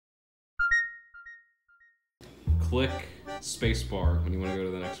click spacebar when you want to go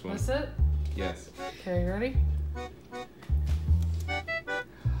to the next one. That's it? Yes. Okay, you ready?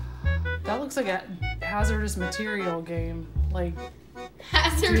 That looks like a hazardous material game. Like,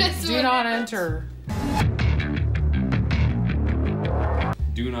 Hazardous. do not enter.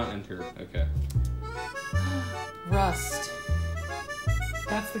 Do not enter. Okay. Rust.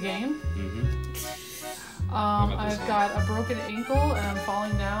 That's the game? Mm-hmm. I've this one? got a broken ankle and I'm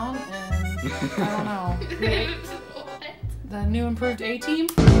falling down and I don't know. What? The new improved A-Team?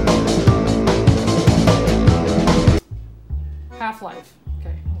 Half-Life.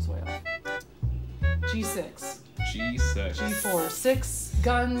 Okay, I was way off. G6. G6. G4. 6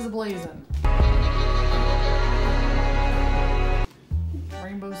 guns blazing.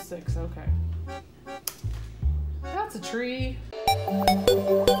 Rainbow Six, okay. That's a tree.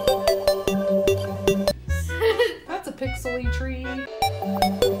 That's a pixely tree.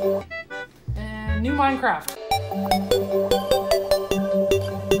 And new Minecraft.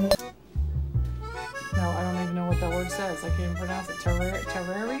 No, I don't even know what that word says. I can't even pronounce it. Terraria?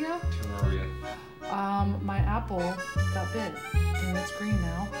 Terraria. My apple got bit. And it's green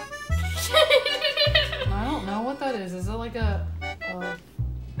now. I don't know what that is. Is it like a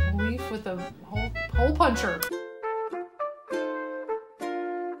leaf with a hole puncher?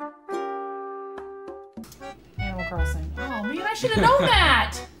 Animal Crossing. Oh man, I should have known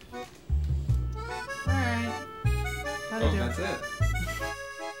that! Alright. How'd I Oh, do? that's it.